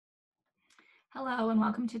Hello and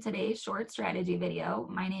welcome to today's short strategy video.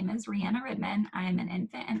 My name is Rihanna Ridman. I am an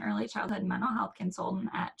infant and early childhood mental health consultant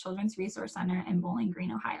at Children's Resource Center in Bowling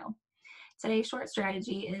Green, Ohio. Today's short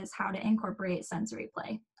strategy is how to incorporate sensory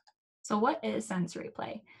play. So what is sensory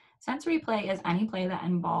play? Sensory play is any play that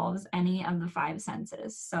involves any of the five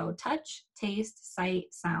senses. So touch, taste, sight,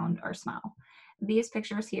 sound, or smell. These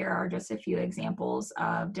pictures here are just a few examples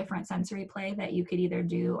of different sensory play that you could either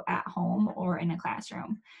do at home or in a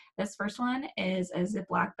classroom. This first one is a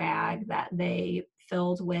Ziploc bag that they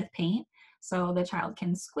filled with paint. So the child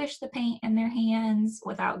can squish the paint in their hands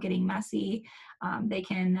without getting messy. They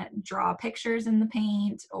can draw pictures in the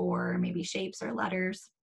paint or maybe shapes or letters.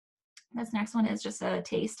 This next one is just a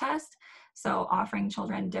taste test. So offering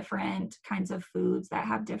children different kinds of foods that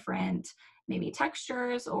have different maybe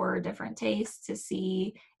textures or different tastes to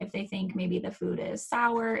see if they think maybe the food is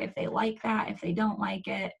sour, if they like that, if they don't like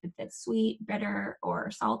it, if it's sweet, bitter,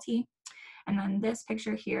 or salty. And then this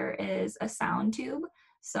picture here is a sound tube.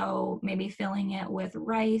 So maybe filling it with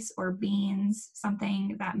rice or beans,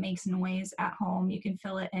 something that makes noise at home. You can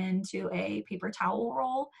fill it into a paper towel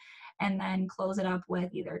roll and then close it up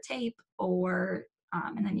with either tape or,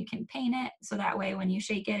 and then you can paint it. So that way when you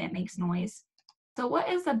shake it, it makes noise. So what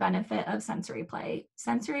is the benefit of sensory play?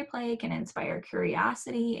 Sensory play can inspire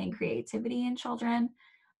curiosity and creativity in children.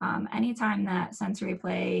 Anytime that sensory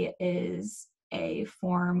play is a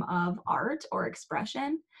form of art or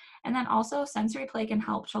expression. And then also sensory play can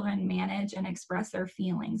help children manage and express their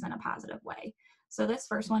feelings in a positive way. So this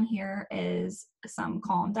first one here is some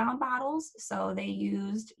calm down bottles. So they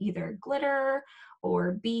used either glitter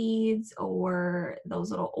or beads or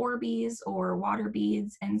those little Orbeez or water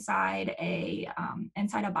beads inside a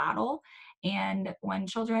bottle. And when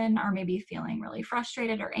children are maybe feeling really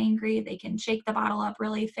frustrated or angry, they can shake the bottle up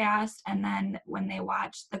really fast. And then when they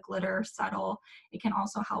watch the glitter settle, it can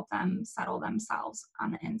also help them settle themselves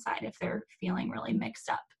on the inside if they're feeling really mixed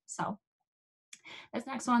up. So this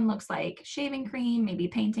next one looks like shaving cream, maybe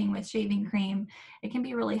painting with shaving cream. It can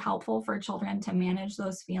be really helpful for children to manage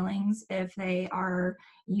those feelings if they are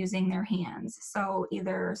using their hands. So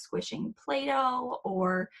either squishing Play-Doh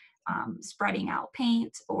or spreading out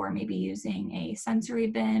paint, or maybe using a sensory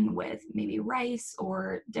bin with maybe rice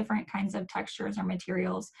or different kinds of textures or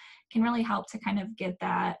materials can really help to kind of get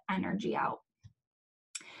that energy out.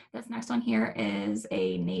 This next one here is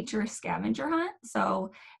a nature scavenger hunt.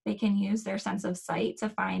 So they can use their sense of sight to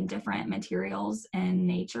find different materials in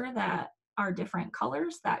nature that are different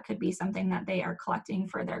colors. That could be something that they are collecting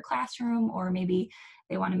for their classroom, or maybe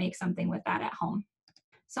they want to make something with that at home.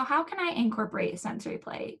 So how can I incorporate sensory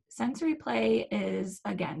play? Sensory play is,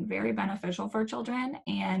 again, very beneficial for children,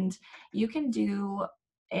 and you can do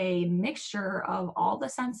a mixture of all the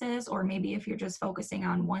senses, or maybe if you're just focusing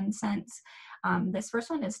on one sense. This first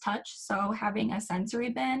one is touch. So having a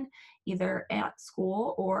sensory bin, either at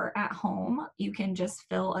school or at home, you can just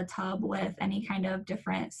fill a tub with any kind of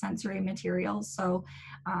different sensory materials. So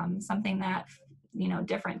something that,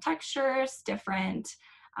 different textures,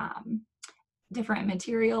 um, different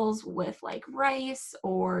materials with like rice,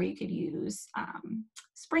 or you could use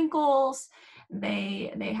sprinkles.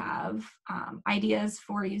 They have ideas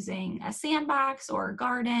for using a sandbox or a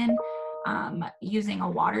garden, using a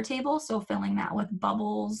water table, so filling that with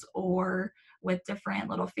bubbles or with different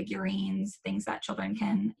little figurines, things that children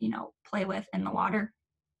can play with in the water.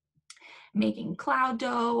 Making cloud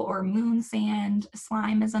dough or moon sand.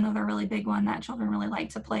 Slime is another really big one that children really like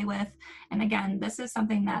to play with. And again, this is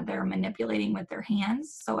something that they're manipulating with their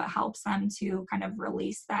hands, so it helps them to kind of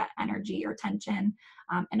release that energy or tension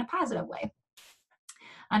in a positive way.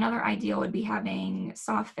 Another idea would be having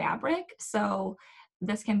soft fabric. So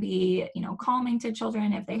this can be, calming to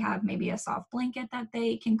children if they have maybe a soft blanket that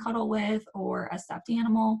they can cuddle with or a stuffed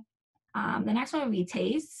animal. The next one would be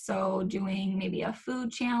taste. So doing maybe a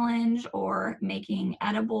food challenge or making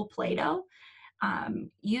edible Play-Doh,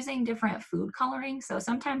 using different food coloring. So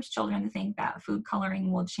sometimes children think that food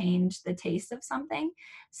coloring will change the taste of something.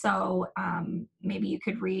 So maybe you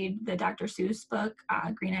could read the Dr. Seuss book,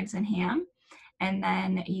 Green Eggs and Ham, and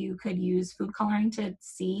then you could use food coloring to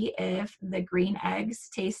see if the green eggs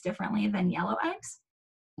taste differently than yellow eggs.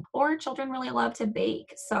 Or children really love to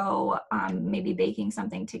bake. So maybe baking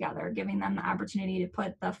something together, giving them the opportunity to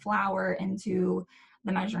put the flour into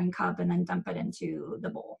the measuring cup and then dump it into the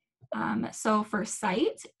bowl. So for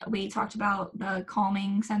sight, we talked about the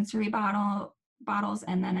calming sensory bottles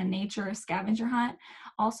and then a nature scavenger hunt.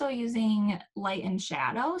 Also using light and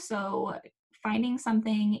shadow. So finding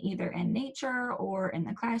something either in nature or in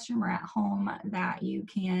the classroom or at home that you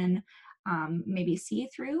can maybe see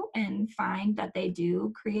through and find that they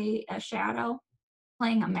do create a shadow.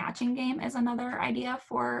 Playing a matching game is another idea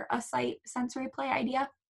for a sight sensory play idea.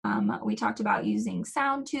 We talked about using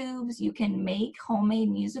sound tubes. You can make homemade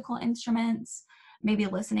musical instruments, maybe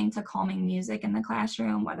listening to calming music in the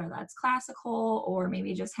classroom, whether that's classical or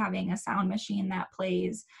maybe just having a sound machine that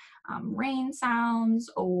plays rain sounds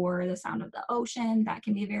or the sound of the ocean. That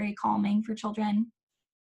can be very calming for children.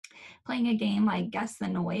 Playing a game like guess the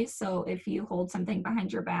noise. So if you hold something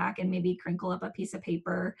behind your back and maybe crinkle up a piece of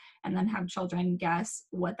paper and then have children guess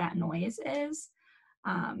what that noise is.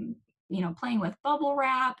 Um, Playing with bubble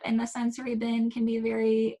wrap in the sensory bin can be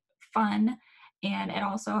very fun. And it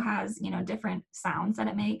also has, different sounds that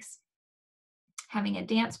it makes. Having a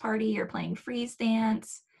dance party or playing freeze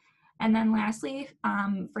dance. And then lastly,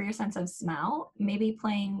 for your sense of smell, maybe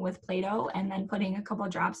playing with Play-Doh and then putting a couple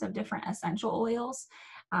drops of different essential oils.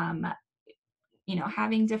 Um,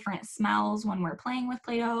 Having different smells when we're playing with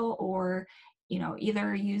Play-Doh, or,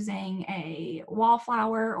 either using a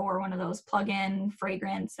wallflower or one of those plug-in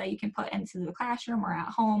fragrance that you can put into the classroom or at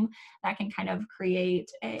home that can kind of create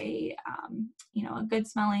a good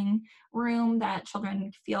smelling room that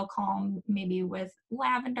children feel calm, maybe with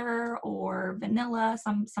lavender or vanilla,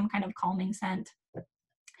 some kind of calming scent.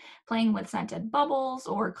 Playing with scented bubbles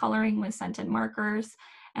or coloring with scented markers.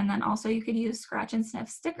 And then also you could use scratch and sniff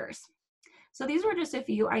stickers. So these were just a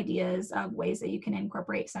few ideas of ways that you can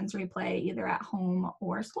incorporate sensory play either at home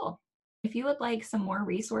or school. If you would like some more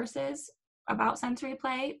resources about sensory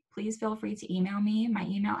play, please feel free to email me. My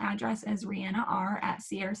email address is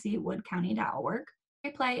rihannar@crcwoodcounty.org.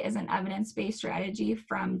 Sensory play is an evidence-based strategy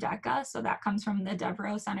from DECA, so that comes from the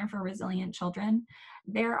Devereaux Center for Resilient Children.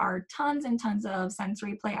 There are tons and tons of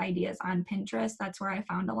sensory play ideas on Pinterest. That's where I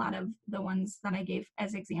found a lot of the ones that I gave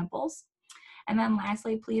as examples. And then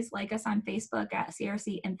lastly, please like us on Facebook at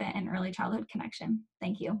CRC Infant and Early Childhood Connection.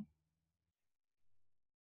 Thank you.